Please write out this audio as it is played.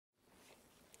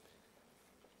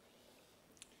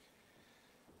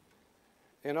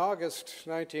In August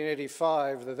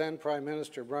 1985, the then Prime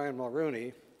Minister, Brian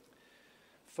Mulroney,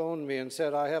 phoned me and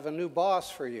said, "I have a new boss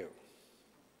for you.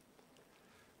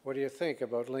 What do you think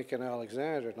about Lincoln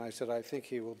Alexander?" And I said, "I think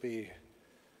he will be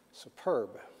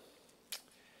superb."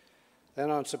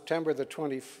 Then on September the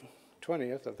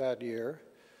 20th of that year,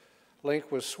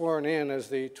 Link was sworn in as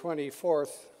the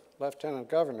 24th Lieutenant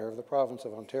Governor of the province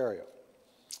of Ontario.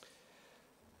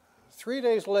 3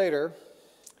 days later,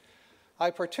 I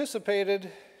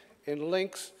participated in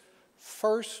Link's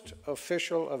first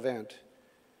official event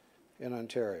in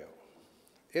Ontario.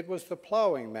 It was the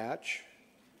ploughing match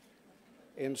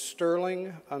in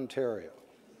Stirling, Ontario.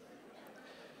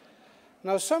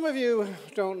 Now, some of you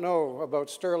don't know about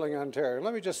Stirling, Ontario.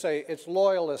 Let me just say, it's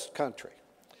loyalist country.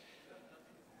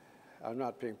 I'm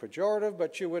not being pejorative,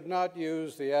 but you would not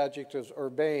use the adjectives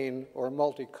urbane or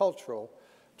multicultural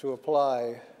to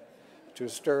apply to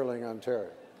Stirling,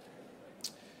 Ontario.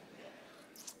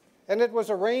 And it was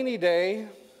a rainy day,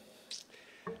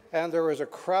 and there was a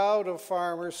crowd of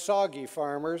farmers, soggy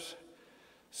farmers,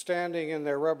 standing in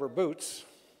their rubber boots,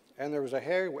 and there was a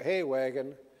hay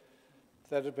wagon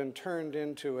that had been turned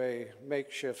into a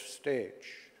makeshift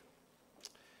stage.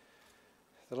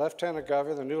 The Lieutenant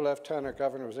Governor, the new Lieutenant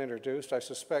Governor, was introduced. I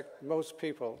suspect most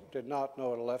people did not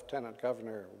know what a Lieutenant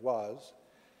Governor was,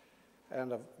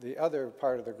 and the other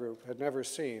part of the group had never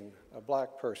seen a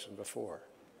black person before.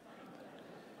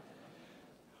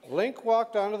 Link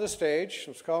walked onto the stage,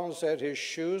 as Colin said, his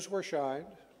shoes were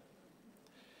shined,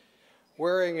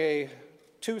 wearing a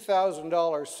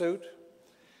 $2,000 suit,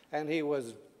 and he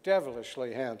was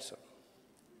devilishly handsome.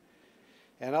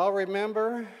 And I'll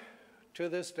remember to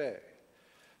this day,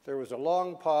 there was a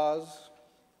long pause,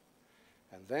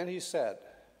 and then he said,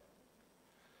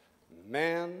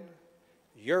 "Man,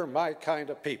 you're my kind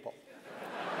of people."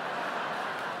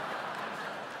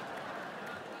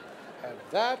 And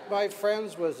that, my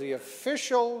friends, was the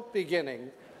official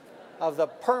beginning of the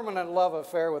permanent love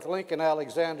affair with Lincoln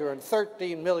Alexander and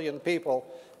 13 million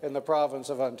people in the province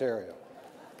of Ontario.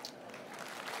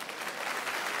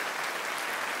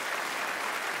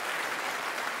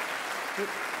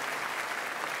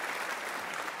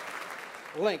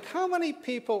 Link, how many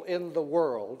people in the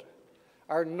world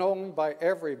are known by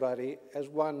everybody as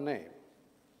one name?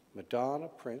 Madonna,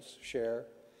 Prince, Cher,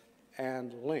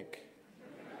 and Link.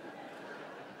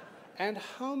 And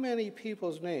how many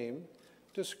people's names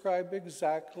describe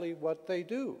exactly what they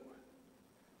do?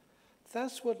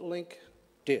 That's what Link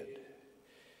did.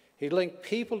 He linked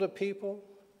people to people,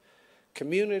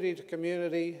 community to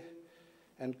community,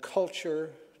 and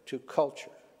culture to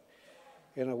culture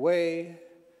in a way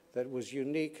that was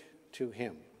unique to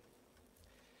him.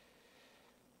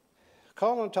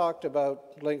 Colin talked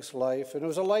about Link's life, and it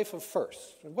was a life of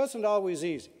firsts. It wasn't always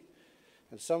easy.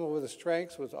 And some of the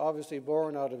strength was obviously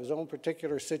born out of his own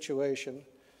particular situation,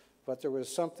 but there was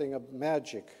something of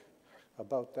magic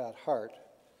about that heart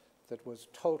that was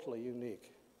totally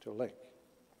unique to Link.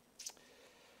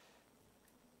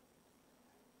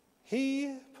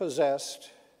 He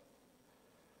possessed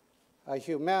a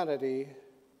humanity,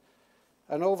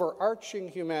 an overarching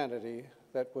humanity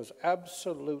that was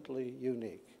absolutely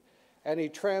unique. And he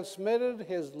transmitted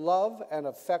his love and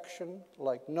affection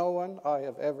like no one I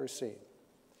have ever seen.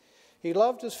 He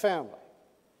loved his family.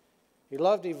 He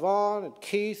loved Yvonne and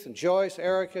Keith and Joyce,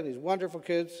 Erica, and these wonderful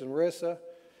kids, and Marissa,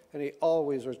 and he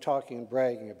always was talking and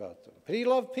bragging about them. But he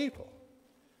loved people.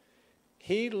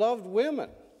 He loved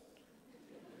women.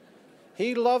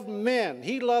 He loved men.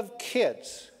 He loved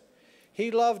kids. He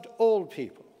loved old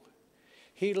people.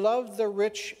 He loved the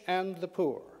rich and the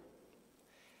poor.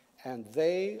 And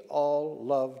they all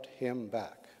loved him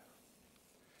back.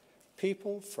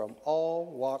 People from all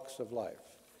walks of life.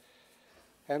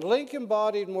 And Link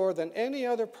embodied more than any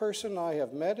other person I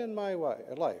have met in my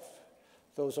life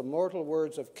those immortal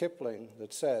words of Kipling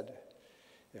that said,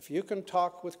 "If you can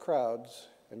talk with crowds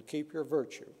and keep your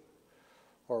virtue,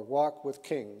 or walk with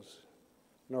kings,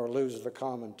 nor lose the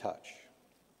common touch."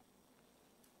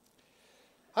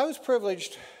 I was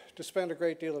privileged to spend a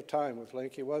great deal of time with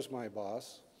Link. He was my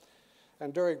boss.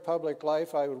 And during public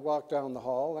life, I would walk down the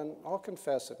hall, and I'll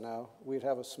confess it now, we'd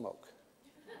have a smoke.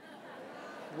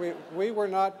 We were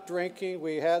not drinking,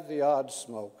 we had the odd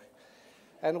smoke.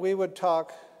 And we would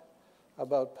talk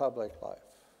about public life.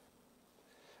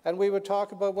 And we would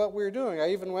talk about what we were doing. I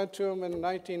even went to him in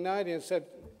 1990 and said,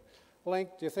 "Link,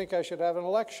 do you think I should have an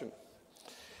election?"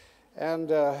 And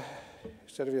he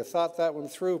said, "Have you thought that one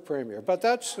through, Premier?" But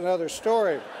that's another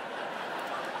story.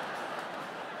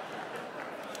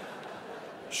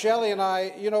 Shelley and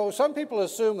I, you know, some people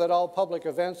assume that all public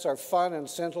events are fun and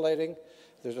scintillating,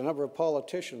 there's a number of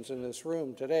politicians in this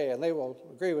room today, and they will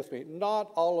agree with me,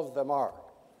 not all of them are.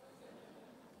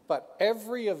 But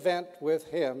every event with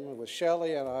him, with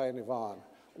Shelley and I and Yvonne,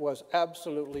 was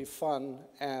absolutely fun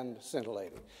and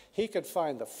scintillating. He could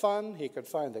find the fun, he could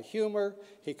find the humor,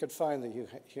 he could find the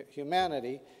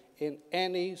humanity in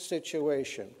any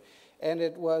situation. And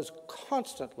it was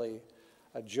constantly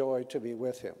a joy to be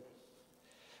with him.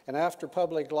 And after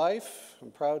public life,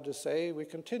 I'm proud to say, we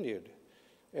continued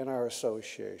in our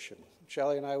association.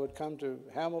 Shelley and I would come to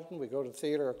Hamilton. We'd go to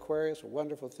Theatre Aquarius, a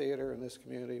wonderful theater in this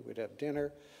community. We'd have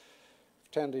dinner,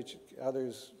 attend each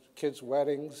other's kids'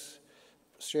 weddings,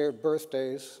 shared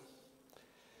birthdays.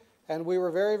 And we were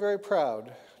very, very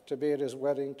proud to be at his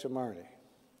wedding to Marnie.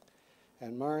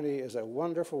 And Marnie is a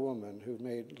wonderful woman who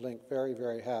made Link very,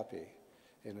 very happy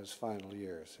in his final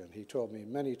years. And he told me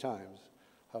many times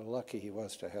how lucky he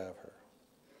was to have her.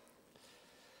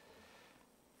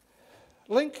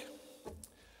 Link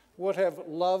would have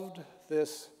loved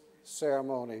this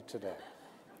ceremony today.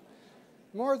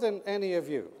 More than any of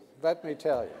you, let me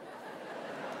tell you.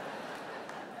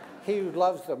 He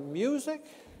loves the music.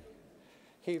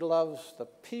 He loves the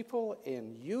people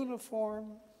in uniform.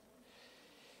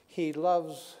 He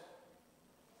loves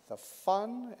the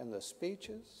fun and the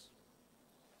speeches.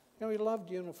 You know, he loved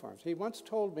uniforms. He once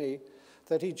told me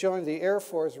that he joined the Air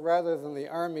Force rather than the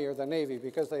Army or the Navy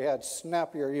because they had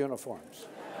snappier uniforms.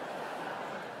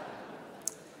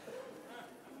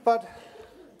 But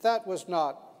that was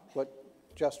not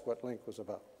just what Link was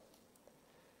about.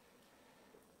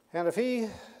 And if he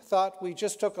thought we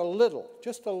just took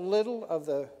just a little of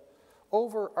the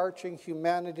overarching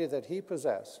humanity that he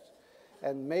possessed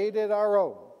and made it our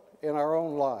own in our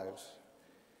own lives,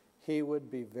 he would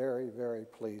be very, very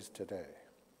pleased today.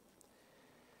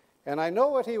 And I know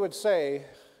what he would say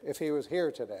if he was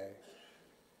here today.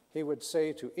 He would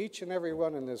say to each and every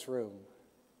one in this room,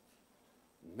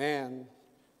 "Man,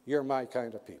 you're my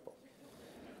kind of people."